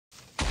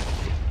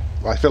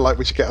I feel like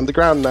we should get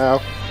underground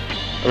now.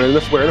 We're in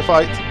a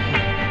fight.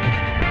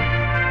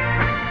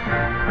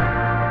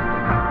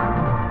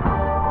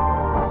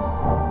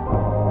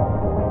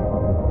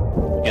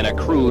 In a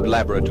crude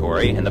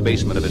laboratory in the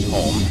basement of his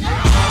home,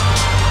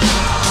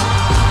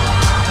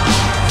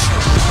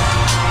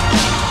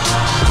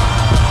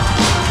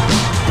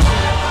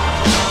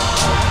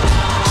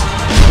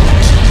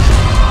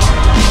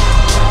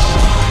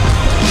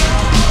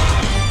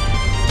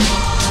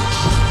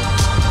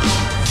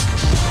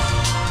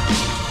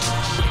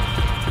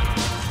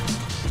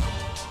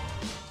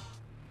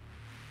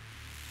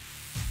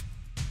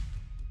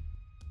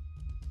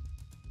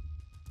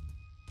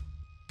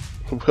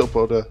 Will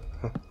border.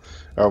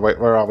 Oh wait,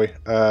 where are we?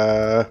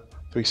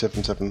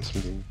 377,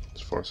 something.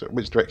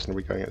 Which direction are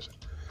we going? At?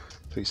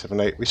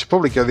 378. We should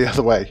probably go the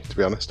other way, to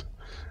be honest.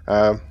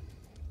 Then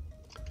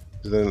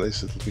at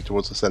least it'll be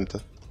towards the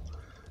centre.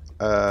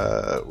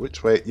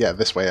 Which way? Yeah,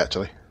 this way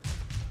actually.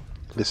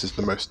 This is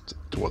the most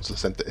towards the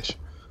centre-ish.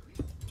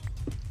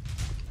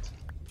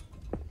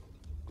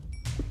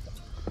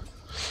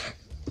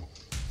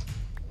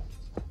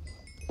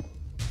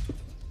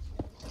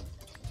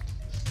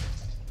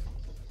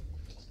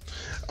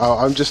 Oh,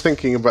 I'm just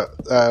thinking about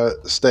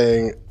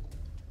staying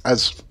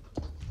as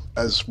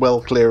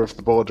well clear of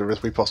the border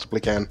as we possibly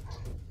can.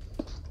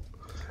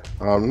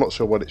 I'm not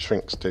sure what it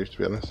shrinks to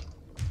be honest.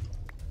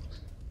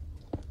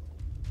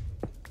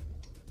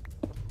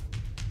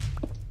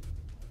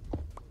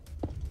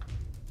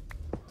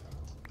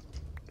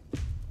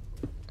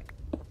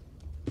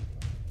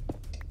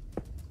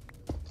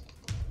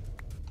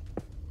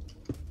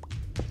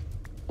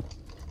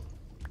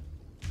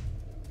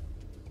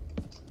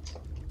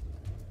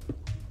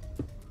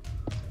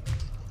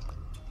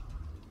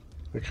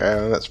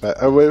 Okay, that's fair.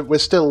 Oh, we're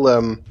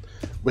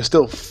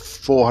still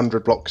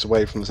 400 blocks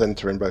away from the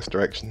centre in both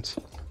directions.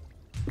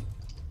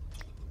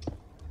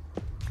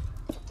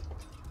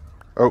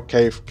 Oh,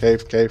 cave.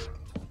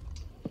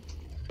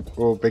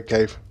 Oh, big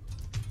cave.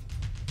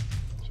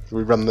 Should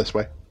we run this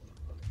way?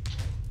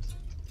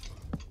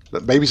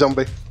 Look, baby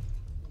zombie.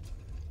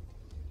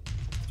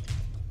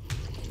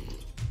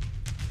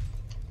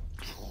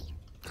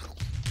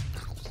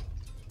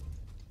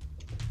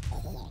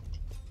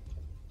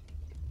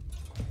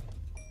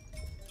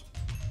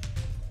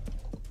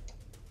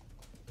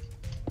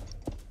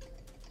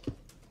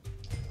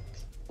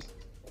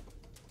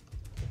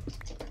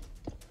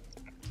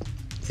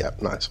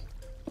 Yep, nice.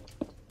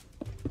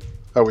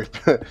 Oh, we've.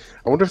 I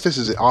wonder if this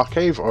is our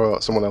cave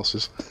or someone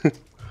else's.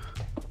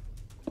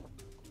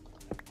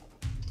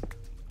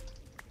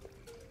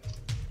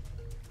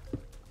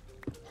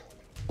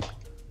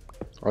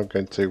 I'm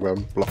going to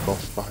block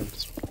off behind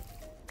us.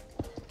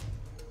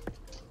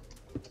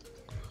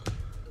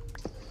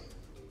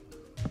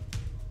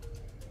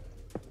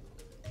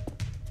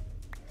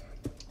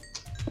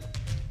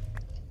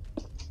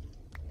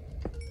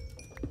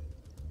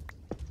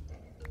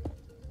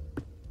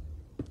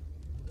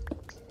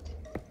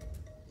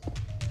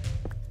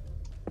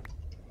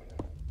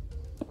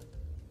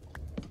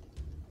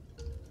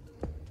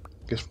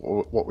 I guess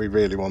what we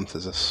really want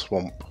is a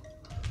swamp.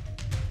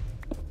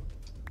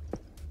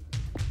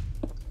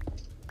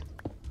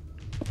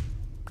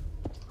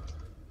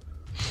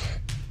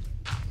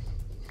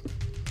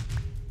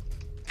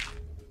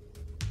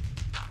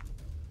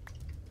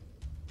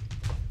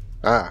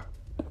 Ah.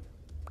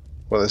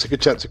 Well, there's a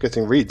good chance of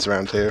getting reeds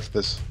around here if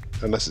there's,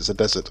 unless it's a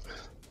desert.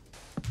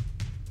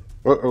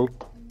 Uh-oh.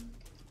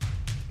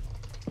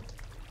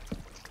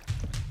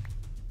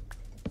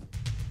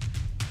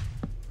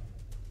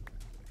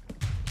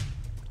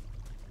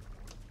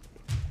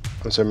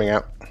 I'm zooming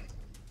out.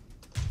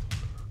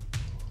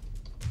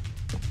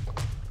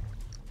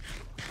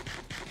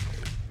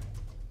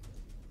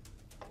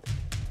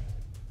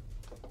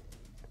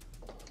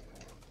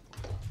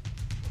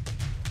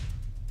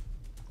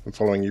 I'm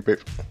following you,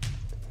 Boop.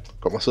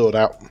 Got my sword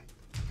out.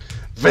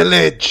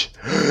 Village!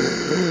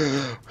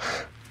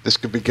 This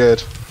could be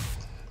good.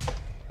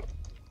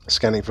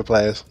 Scanning for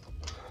players.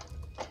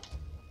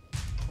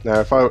 Now,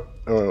 if I...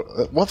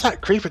 what's that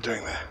creeper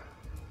doing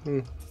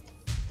there?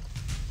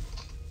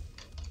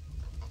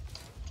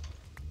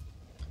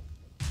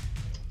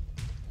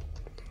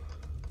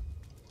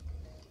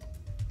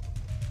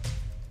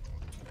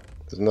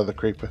 There's another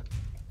creeper.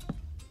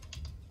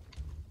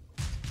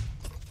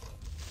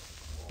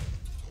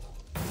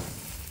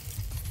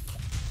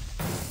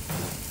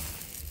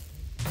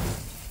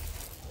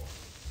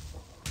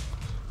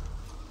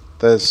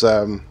 There's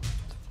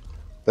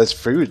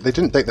food. They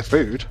didn't take the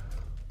food.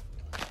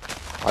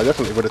 I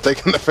definitely would have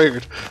taken the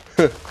food.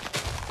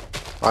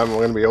 I'm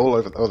going to be all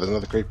over. Oh, there's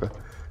another creeper.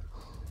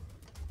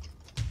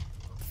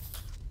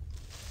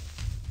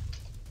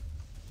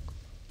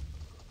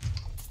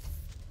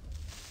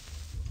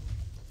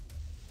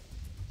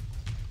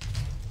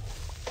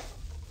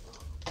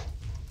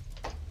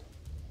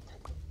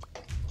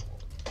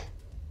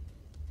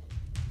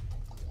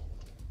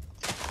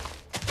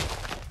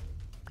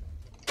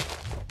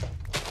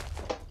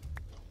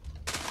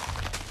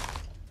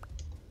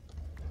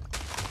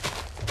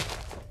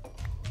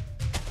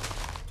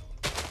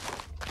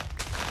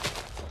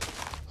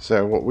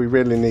 So what we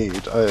really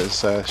need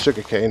is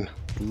sugarcane,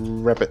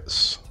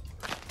 rabbits.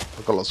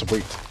 I've got lots of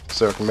wheat,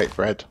 so I can make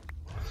bread.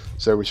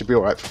 So we should be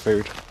alright for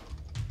food.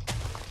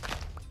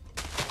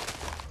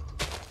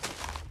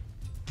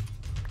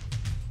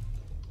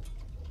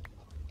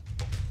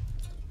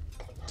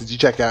 Did you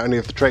check out any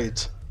of the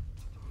trades?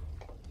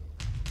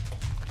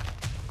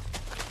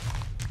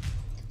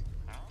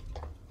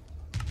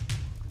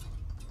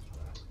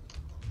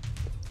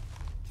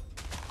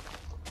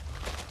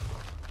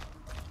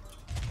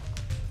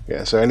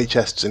 Yeah, so any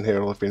chests in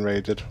here will have been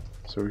raided.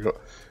 So we've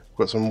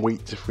got some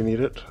wheat if we need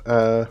it.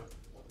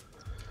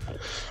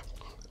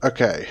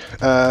 Okay.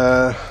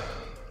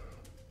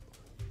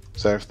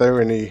 So if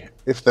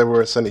there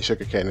was any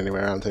sugarcane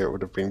anywhere around here, it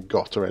would have been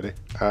got already.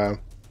 I'm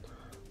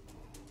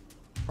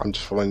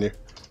just following you.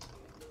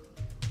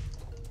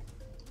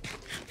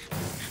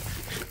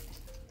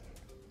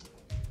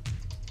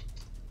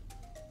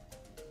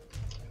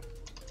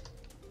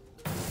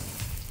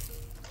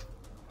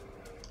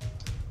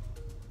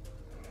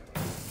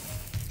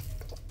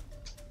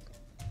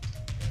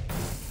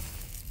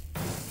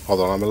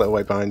 Hold on, I'm a little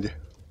way behind you.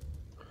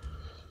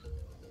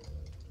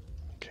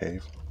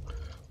 Cave.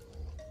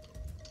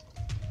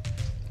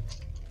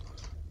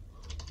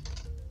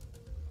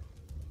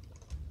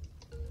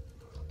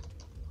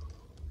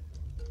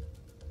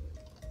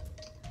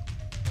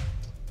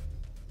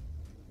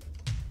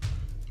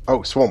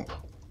 Oh, swamp.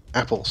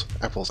 Apples,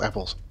 apples,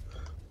 apples.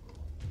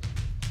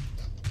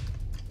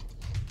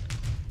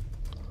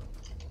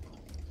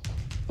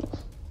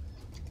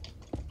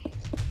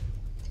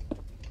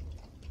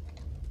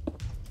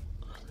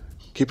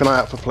 Keep an eye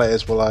out for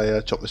players while I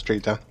chop this tree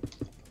down.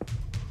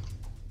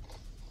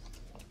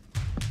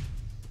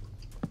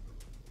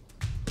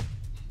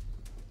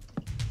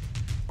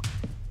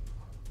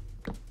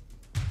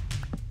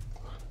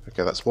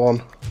 Okay, that's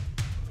one.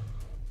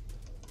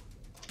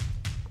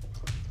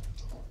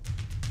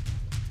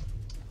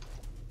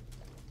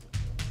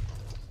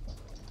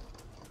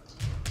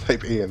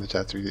 Type E in the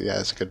chat. Yeah,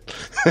 it's good.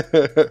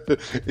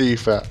 E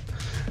for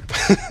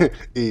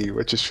E,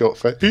 which is short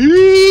for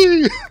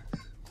E.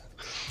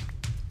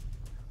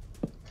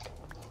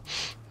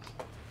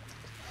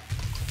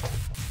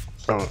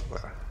 Oh.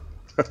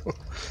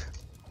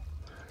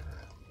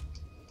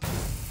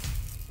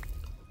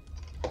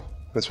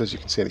 I suppose you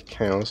can see any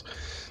cows.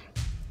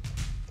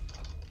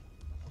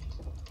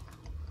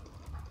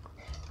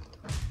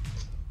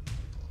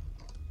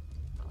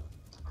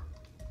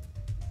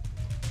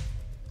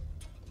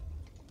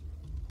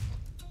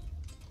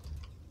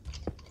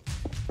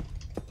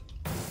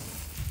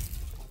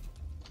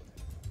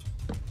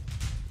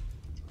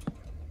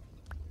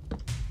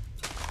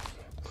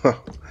 Huh.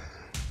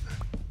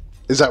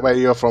 Is that where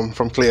you're from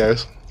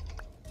Cleo's?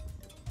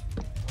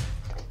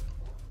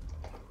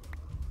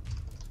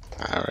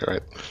 Ah,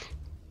 right.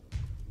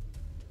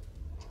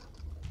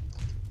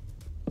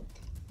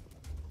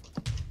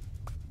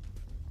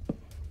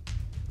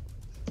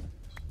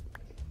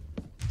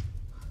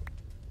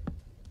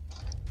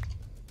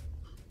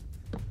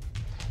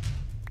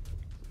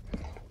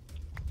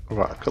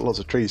 Right, I've cut lots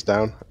of trees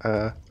down.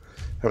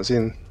 Haven't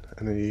seen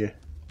any.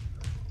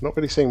 Not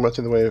really seeing much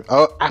in the way of.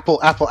 Oh,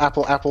 apple, apple,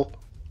 apple, apple.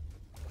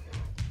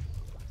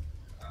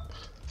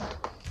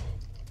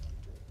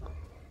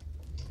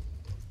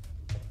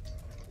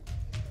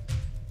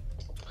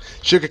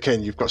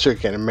 Sugarcane, you've got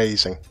sugarcane,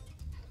 amazing.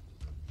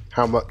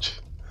 How much?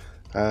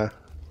 11.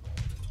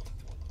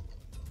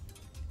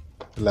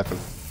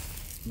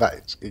 That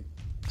is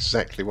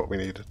exactly what we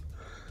needed.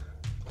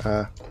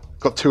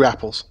 Got 2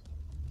 apples.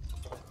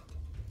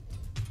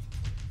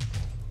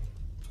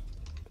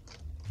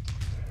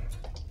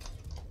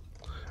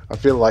 I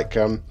feel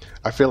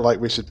like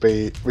we should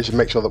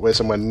make sure that we're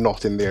somewhere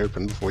not in the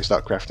open before we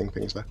start crafting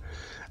things there.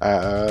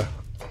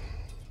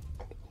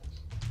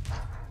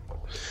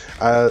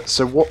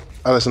 So what?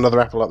 Oh, there's another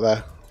apple up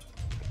there.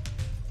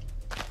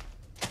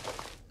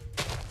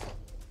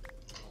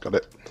 Got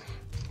it.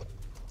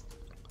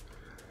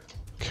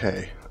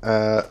 Okay.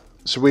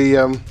 So we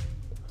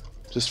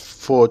just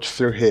forge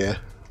through here.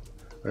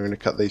 I'm going to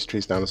cut these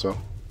trees down as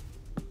well.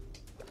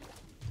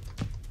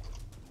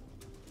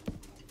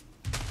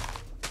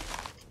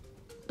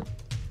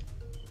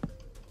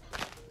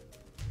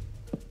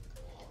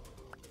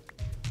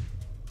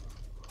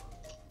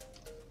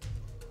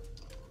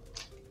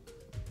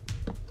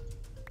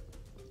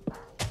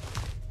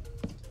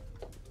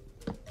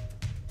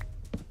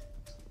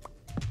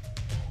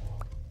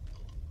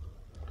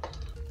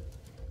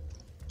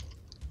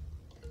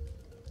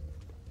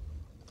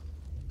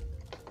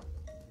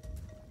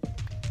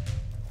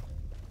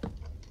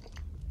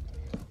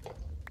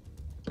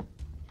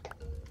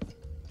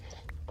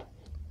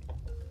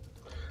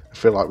 I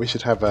feel like we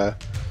should have a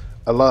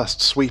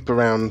last sweep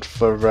around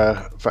for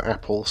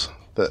apples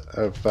that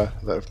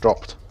have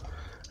dropped,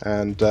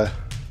 and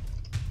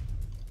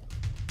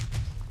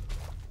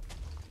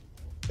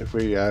if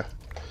we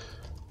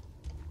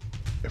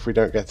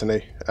don't get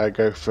any,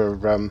 go for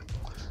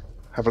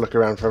have a look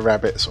around for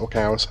rabbits or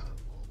cows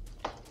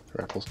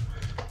or apples.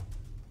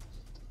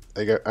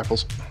 There you go,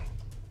 apples.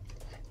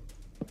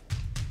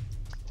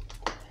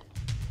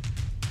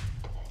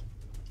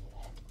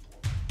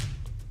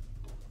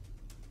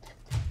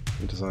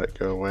 Andesite,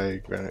 go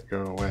away. Granite,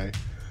 go away.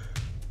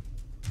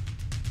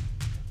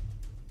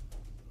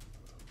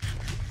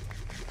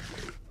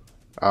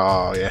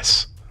 Oh,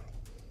 yes.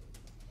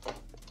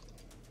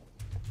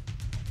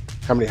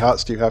 How many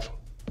hearts do you have?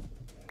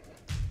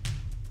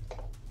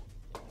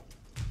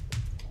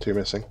 2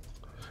 missing.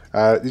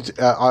 I'm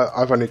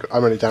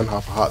only down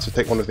half a heart, so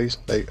take one of these.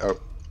 I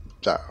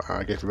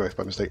gave you both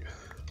by mistake.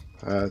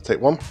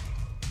 Take one.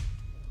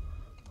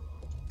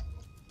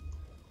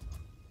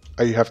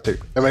 Oh, you have 2.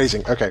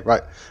 Amazing. Okay,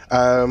 right.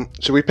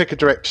 Should we pick a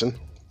direction?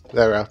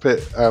 There we are.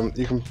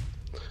 You can.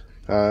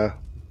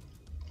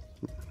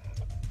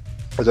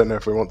 I don't know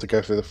if we want to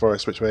go through the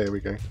forest. Which way are we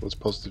going? What's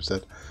positive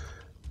said?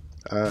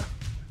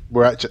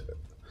 We're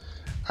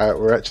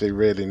actually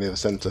really near the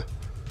centre.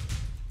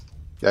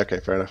 Yeah. Okay.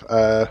 Fair enough.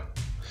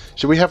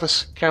 Should we have a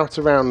scout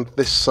around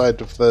this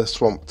side of the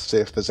swamp to see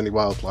if there's any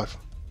wildlife?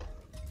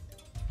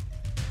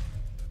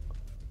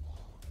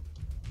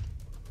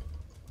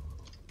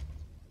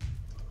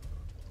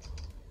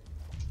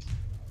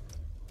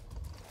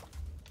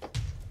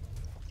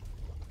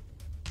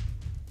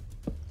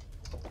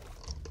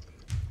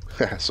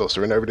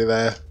 Sorcerer, nobody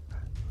there.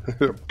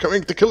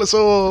 Coming to kill us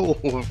all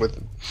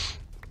with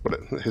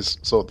his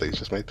sword that he's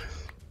just made.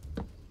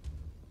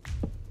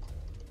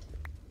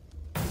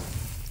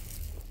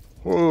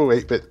 Oh,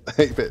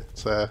 8-bit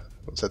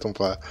set on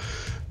fire.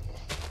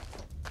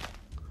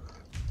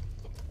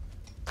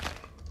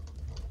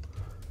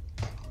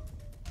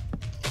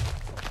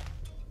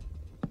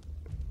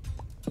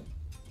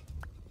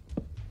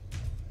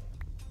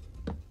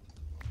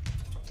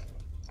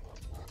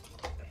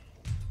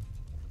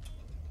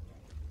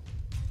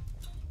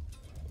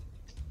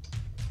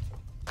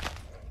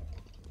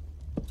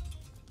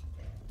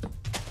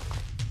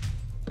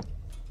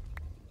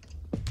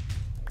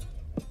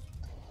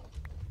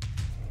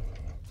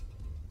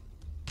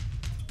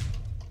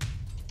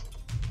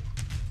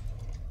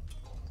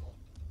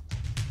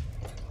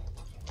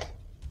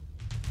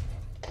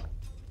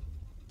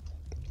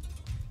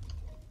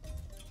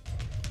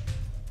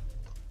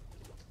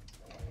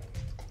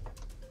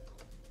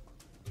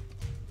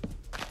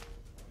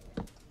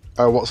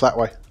 Oh, what's that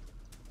way?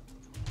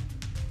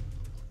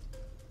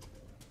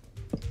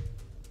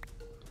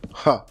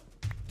 Huh.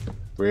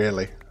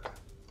 Really?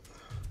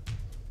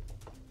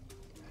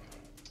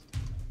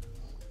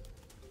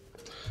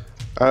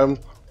 Quite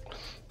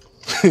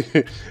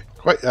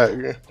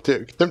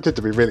tempted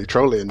to be really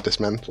trolly and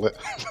dismantle it,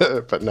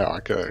 but no,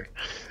 I could.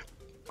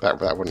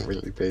 That wouldn't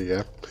really be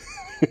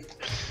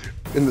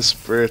in the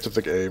spirit of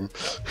the game.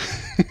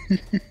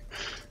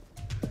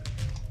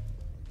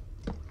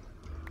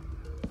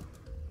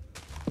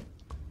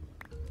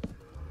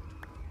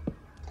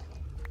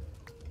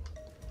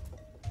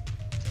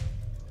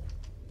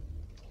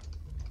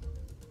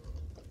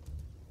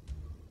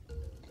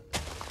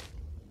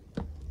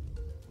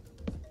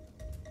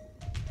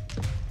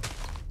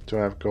 Do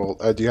I have gold?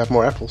 Do you have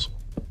more apples?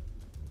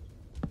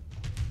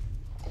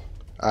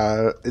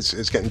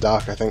 It's getting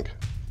dark, I think.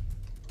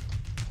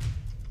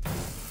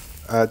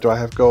 Do I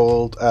have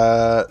gold?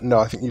 No,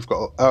 I think you've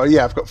got... Oh,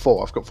 yeah, I've got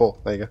 4. I've got 4.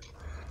 There you go.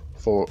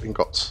 4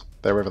 ingots.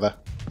 They're over there.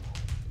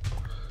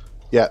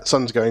 Yeah,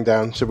 sun's going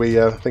down. Should we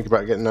think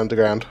about getting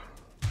underground?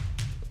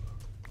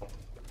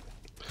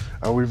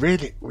 Oh, we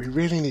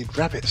really need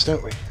rabbits,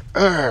 don't we?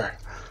 Urgh.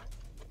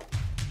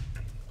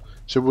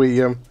 Should we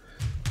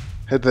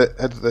head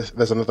the...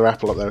 There's another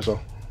apple up there as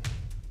well.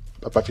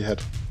 Above your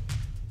head.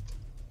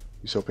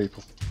 You saw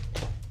people.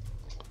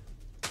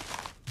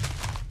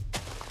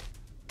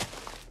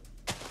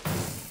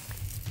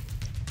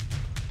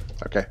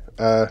 Okay.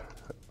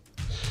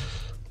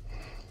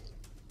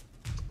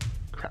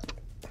 Crap.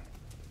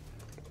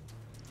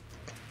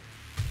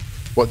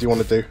 What do you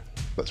want to do?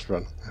 Let's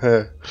run.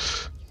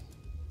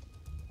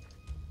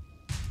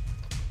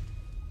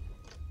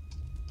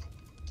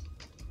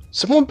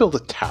 Someone build a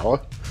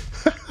tower?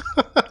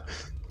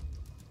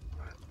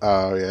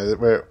 Oh yeah,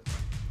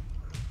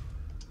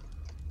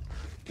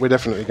 we're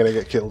definitely going to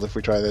get killed if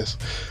we try this.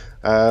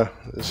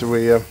 Should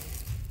we...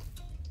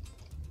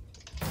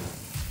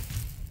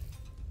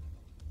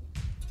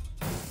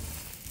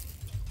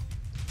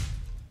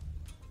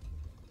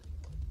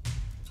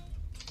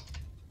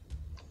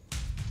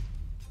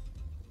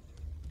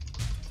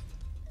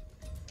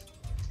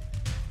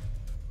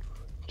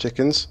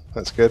 Chickens,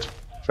 that's good.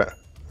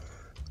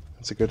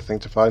 That's a good thing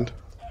to find.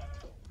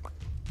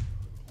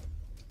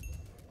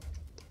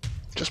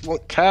 Just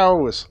want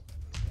cows!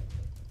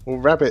 Or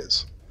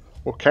rabbits.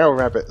 Or cow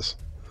rabbits.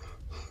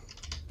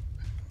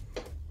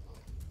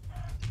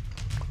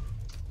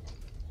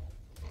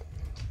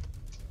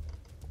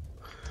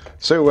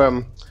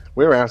 So,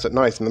 we're out at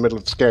night in the middle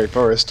of the scary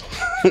forest.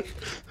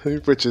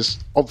 Which is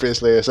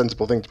obviously a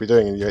sensible thing to be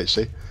doing in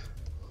UHC.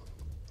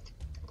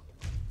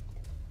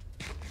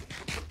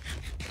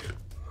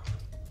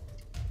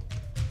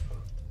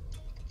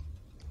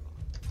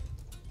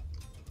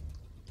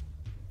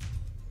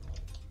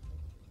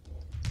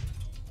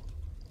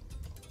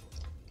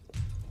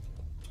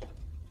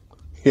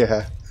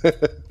 Yeah.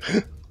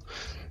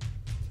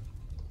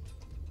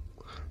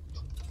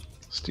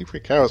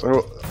 stupid cows.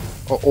 Are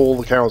all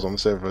the cows on the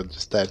server are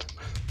just dead?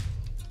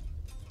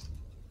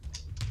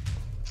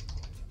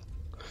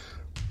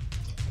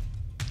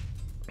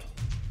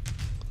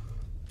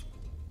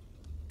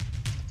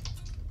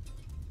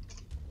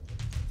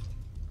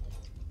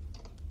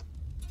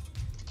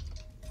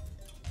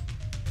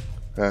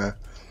 I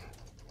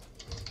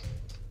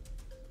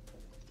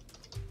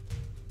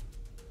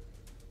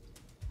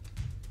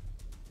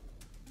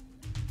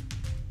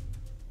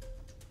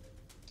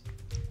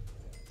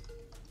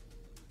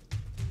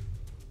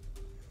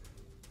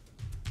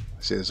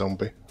see a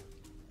zombie.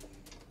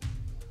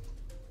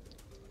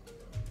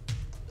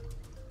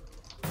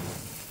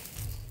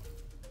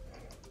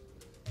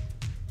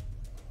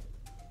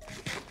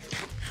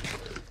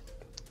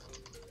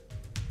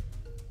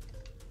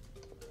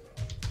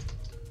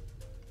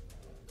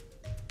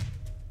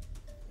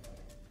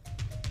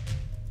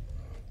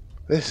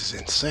 This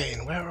is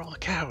insane. Where are all the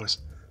cows?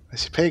 I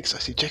see pigs, I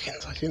see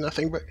chickens, I see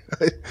nothing but...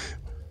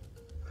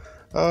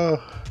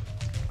 Oh.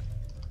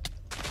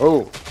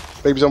 Oh,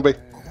 baby zombie.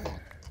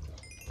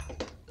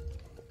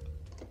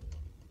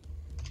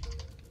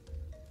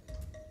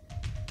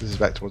 This is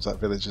back towards that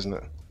village, isn't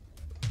it?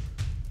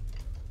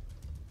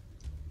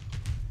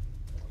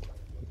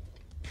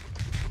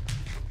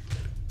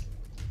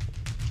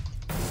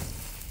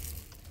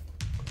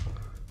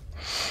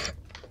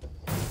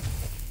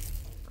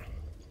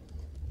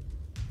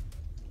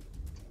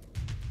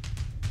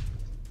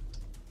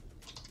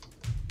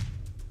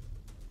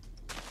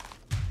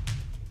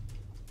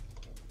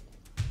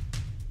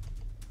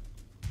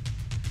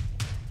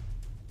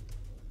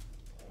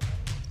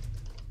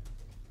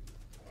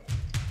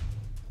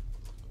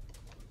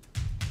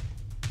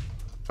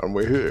 And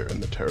we're here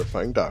in the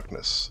terrifying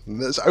darkness. And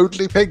there's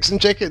only pigs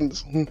and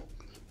chickens.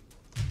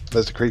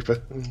 There's the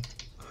creeper.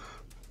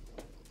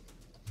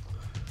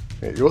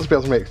 Yeah, you ought to be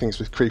able to make things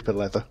with creeper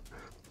leather.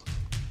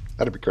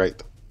 That'd be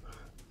great.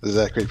 There's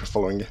a creeper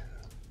following you.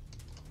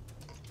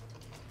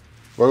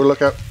 Whoa,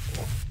 look out.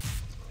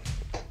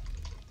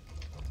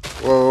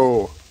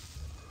 Whoa.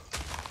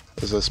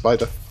 There's a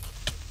spider.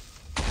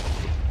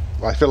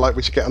 I feel like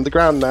we should get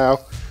underground now.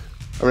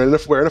 We're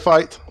in a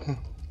fight.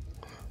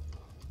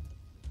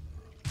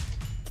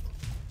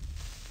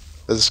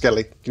 There's a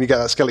skelly. Can you get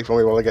that skelly for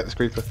me while I get this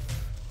creeper?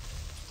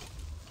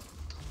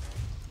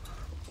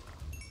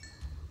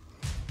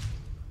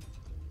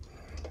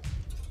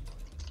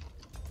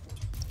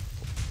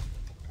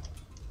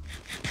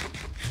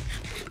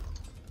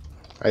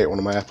 I ate one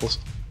of my apples.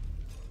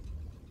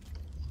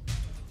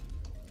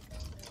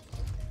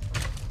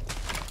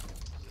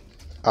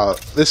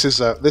 This is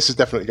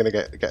definitely going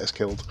to get us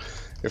killed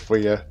if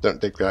we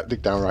don't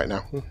dig down right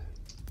now.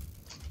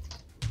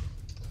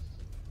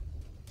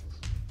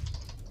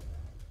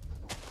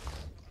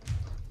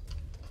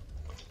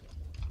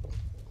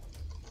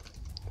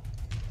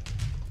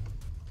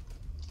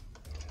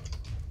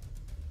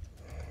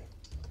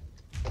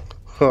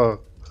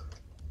 Oh.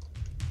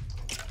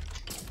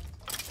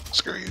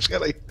 Screw you,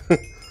 Skelly.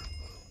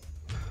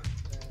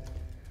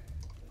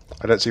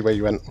 I don't see where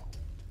you went.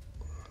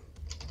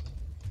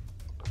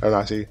 Oh no,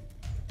 I see you.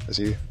 I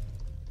see you.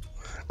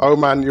 Oh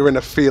man, you're in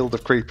a field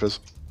of creepers.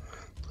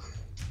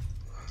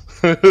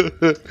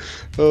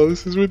 Oh,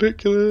 this is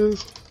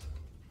ridiculous.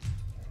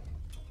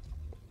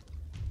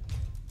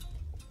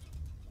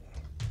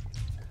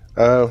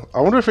 I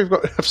wonder if we've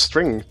got enough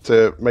string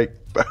to make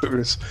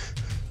bows.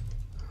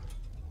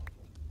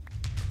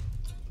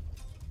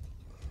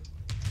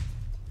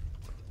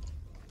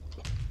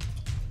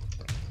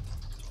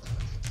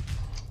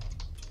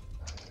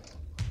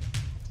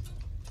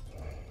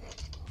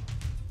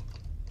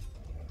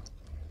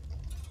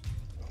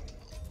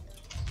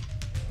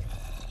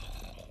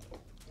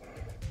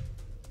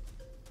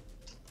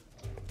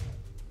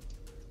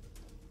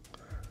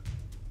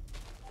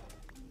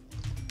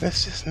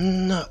 This is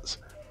nuts.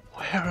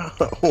 Where are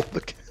all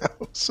the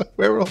cows?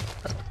 Where are all the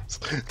cows?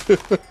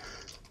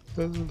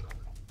 There's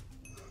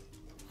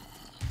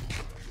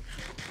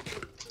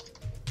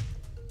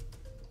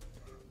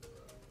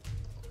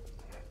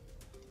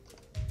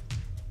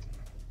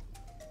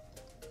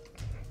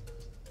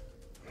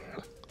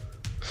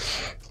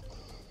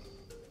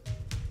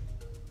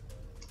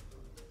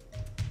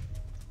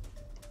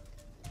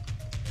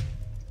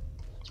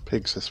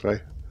pigs this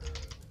way.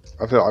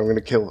 I feel like I'm gonna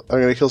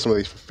kill some of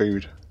these for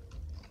food.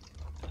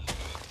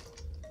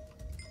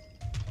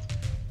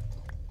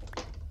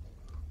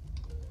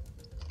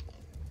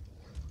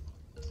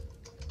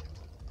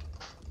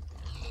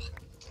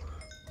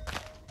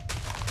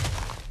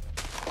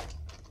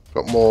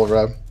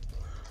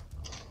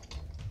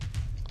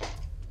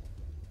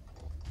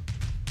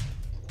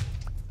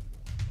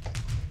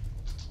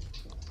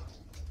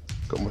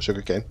 Got more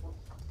sugar cane.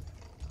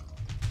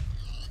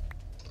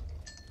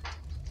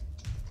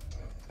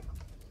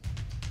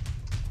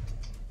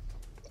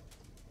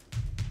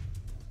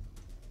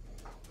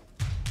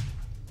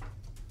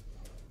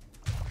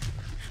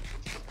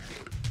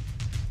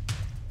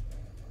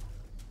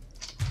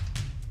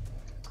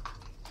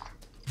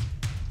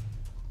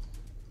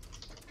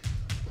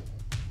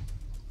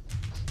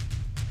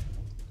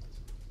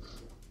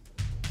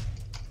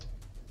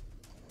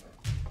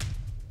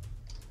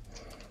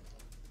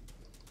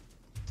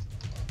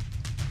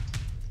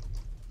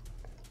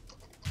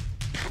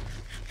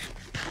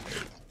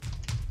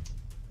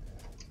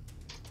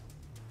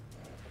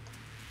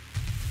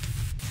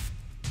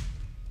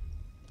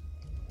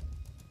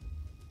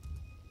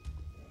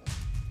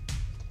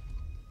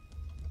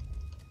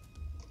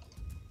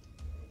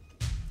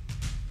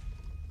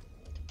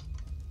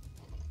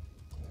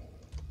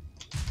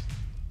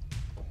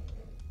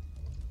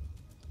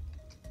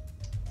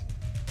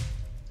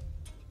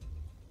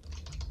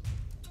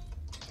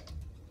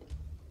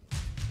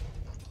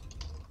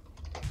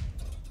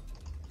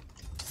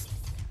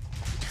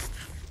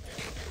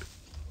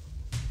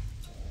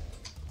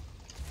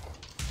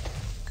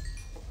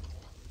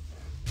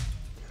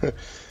 I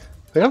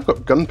think I've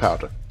got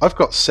gunpowder. I've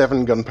got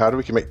 7 gunpowder.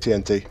 We can make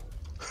TNT.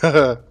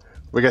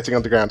 We're getting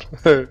underground.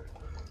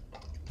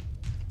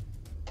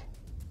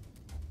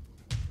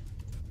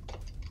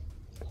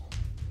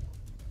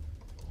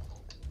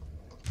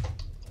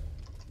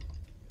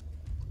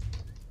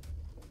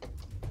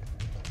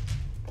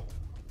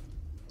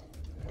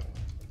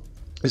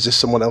 Is this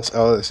someone else?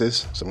 Oh, this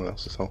is someone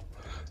else's hole.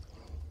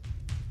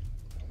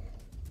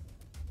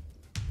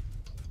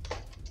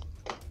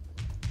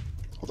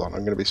 Hold on, I'm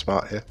going to be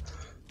smart here.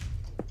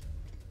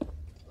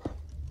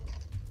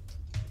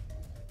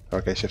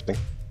 Okay, shifting.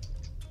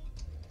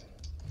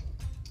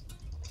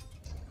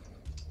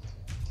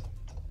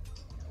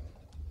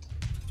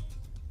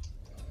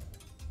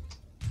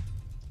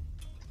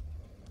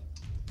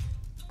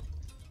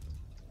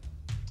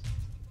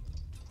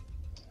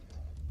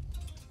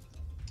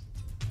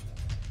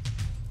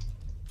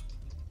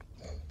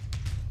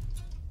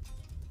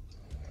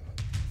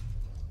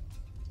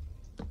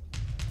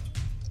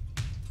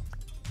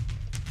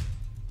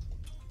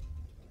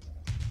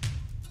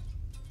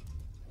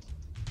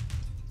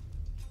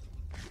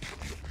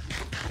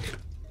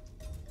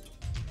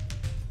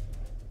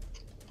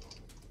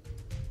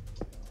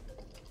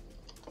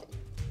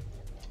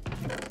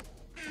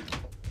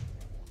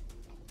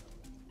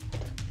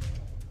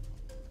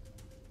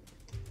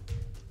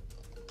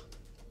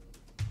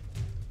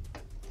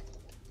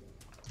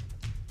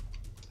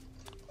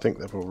 I think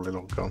they're probably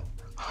all gone.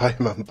 Hi,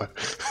 Mumbo.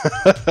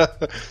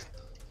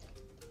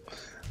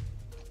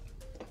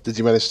 Did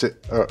you manage to...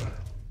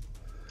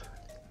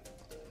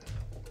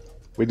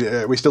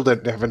 we still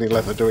don't have any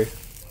leather, do we?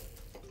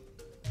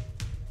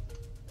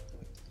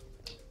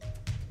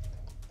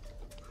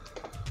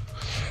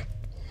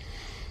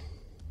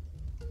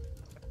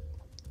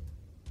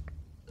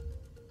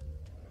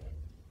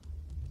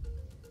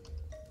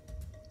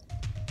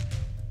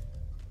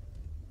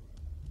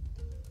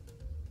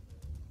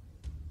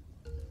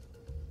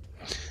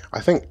 I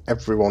think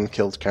everyone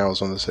killed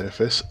cows on the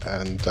surface,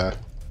 and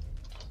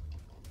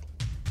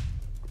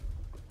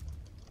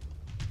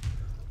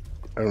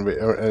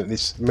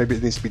maybe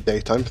it needs to be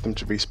daytime for them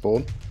to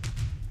respawn.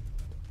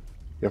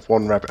 You have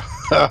 1 rabbit.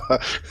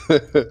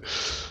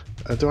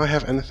 Do I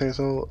have anything at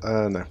all?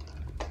 No.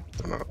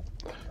 No.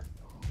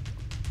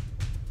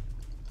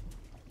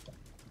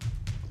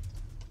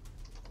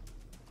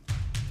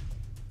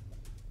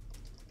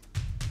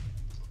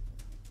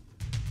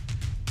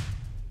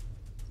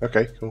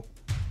 Okay, cool.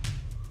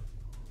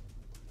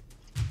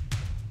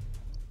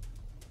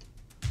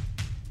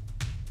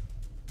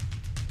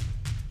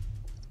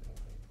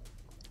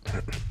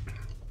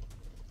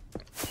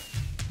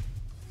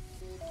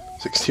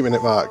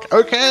 .60-minute mark.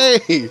 Okay!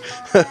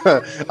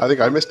 I think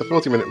I missed the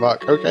 40-minute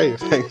mark. Okay,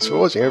 thanks for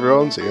watching,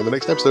 everyone. See you in the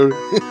next episode.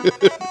 And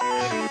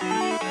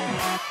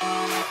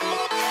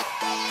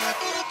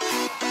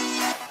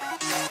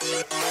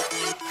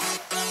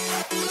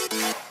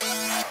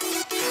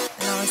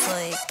I was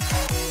like,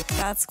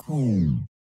 that's cool.